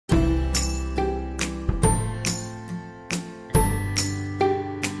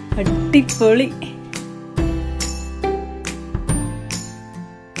അടിപൊളി.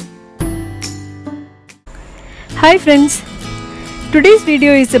 Hi friends, today's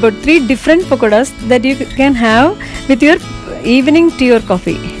video is about 3 different pakoras that you can have with your evening tea or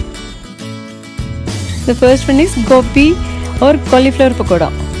coffee. The first one is gobi or cauliflower pakoda.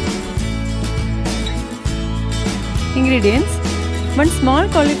 Ingredients: 1 small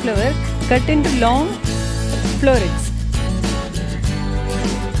cauliflower cut into long florets,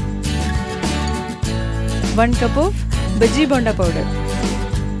 1 cup of bhaji bonda powder,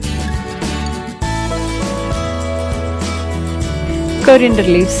 coriander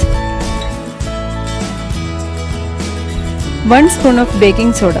leaves, 1 spoon of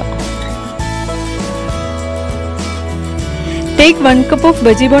baking soda. Take 1 cup of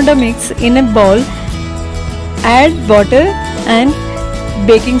bhaji bonda mix in a bowl, add water and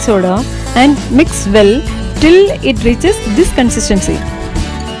baking soda and mix well till it reaches this consistency.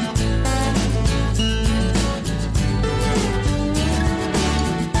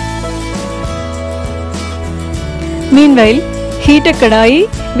 Meanwhile, heat a kadai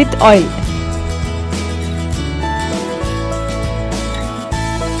with oil.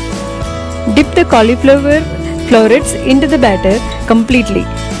 Dip the cauliflower florets into the batter completely.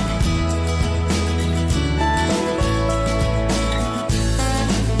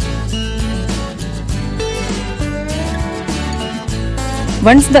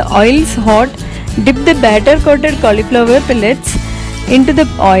 Once the oil is hot, dip the batter coated cauliflower pellets into the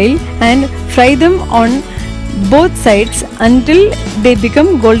oil and fry them on both sides until they become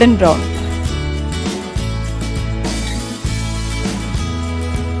golden brown.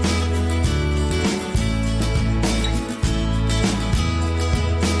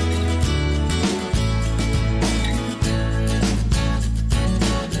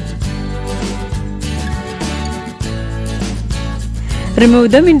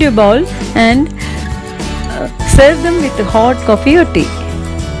 Remove them into a bowl and serve them with hot coffee or tea.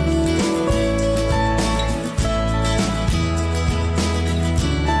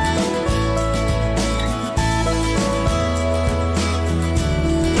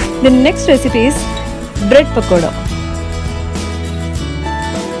 The next recipe is bread pakoda.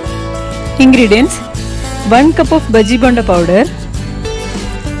 Ingredients: 1 cup of bhaji bonda powder,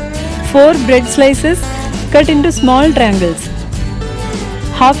 4 bread slices cut into small triangles,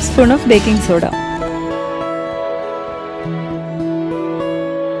 half spoon of baking soda.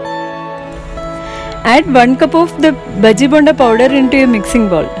 Add 1 cup of the bhaji bonda powder into a mixing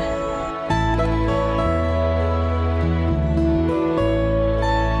bowl.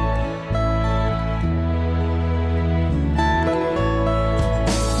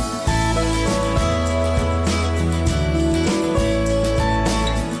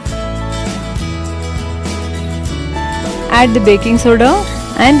 Add the baking soda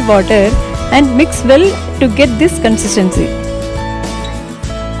and water and mix well to get this consistency.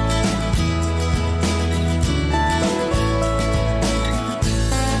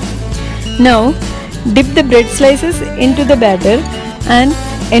 Now dip the bread slices into the batter and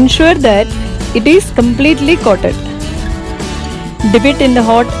ensure that it is completely coated. Dip it in the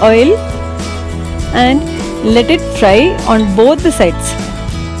hot oil and let it fry on both the sides.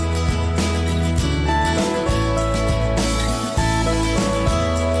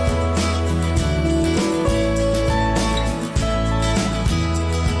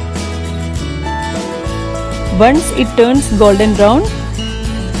 Once it turns golden brown,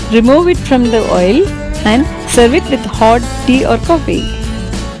 remove it from the oil and serve it with hot tea or coffee.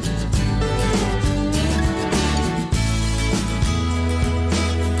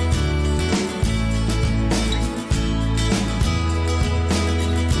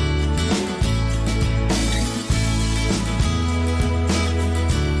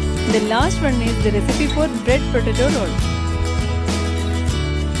 The last one is the recipe for bread potato roll.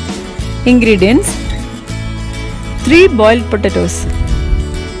 Ingredients: 3 boiled potatoes,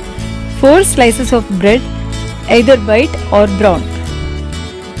 4 slices of bread, either white or brown,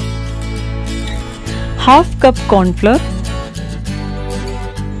 half cup corn flour,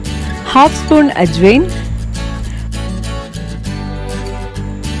 half spoon ajwain,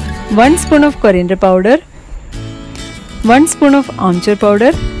 1 spoon of coriander powder, 1 spoon of amchur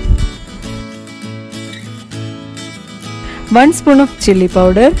powder, 1 spoon of chili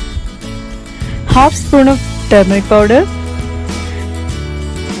powder, half spoon of turmeric powder,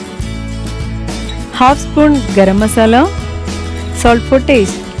 half spoon garam masala, salt for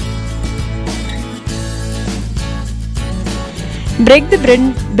taste. Break the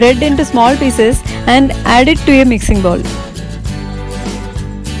bread into small pieces and add it to a mixing bowl.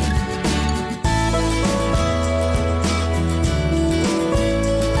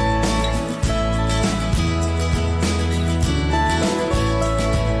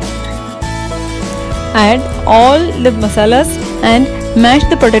 Add all the masalas and mash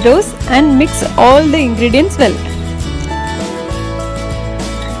the potatoes and mix all the ingredients well.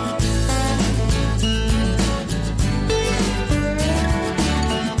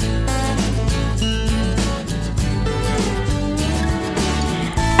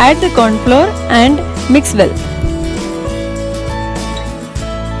 Add the corn flour and mix well.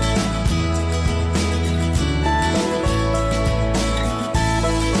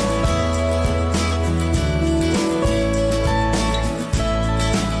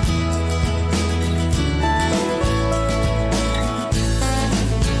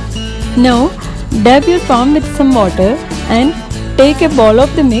 Now dab your palm with some water and take a ball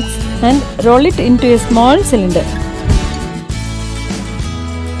of the mix and roll it into a small cylinder.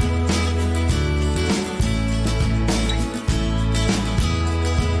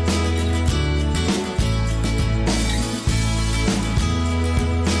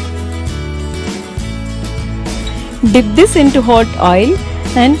 Dip this into hot oil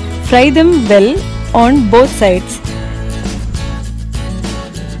and fry them well on both sides.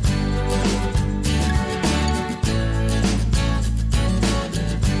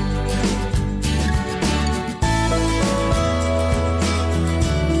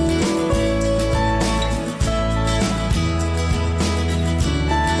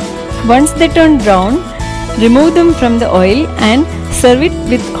 Once they turn brown, remove them from the oil and serve it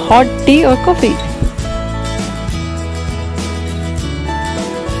with hot tea or coffee.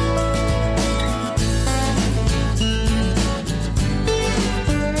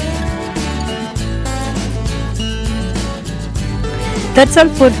 That's all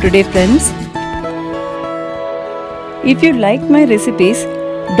for today, friends. If you like my recipes,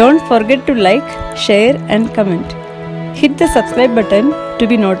 don't forget to like, share and comment. Hit the subscribe button to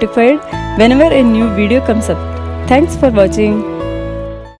be notified whenever a new video comes up. Thanks for watching.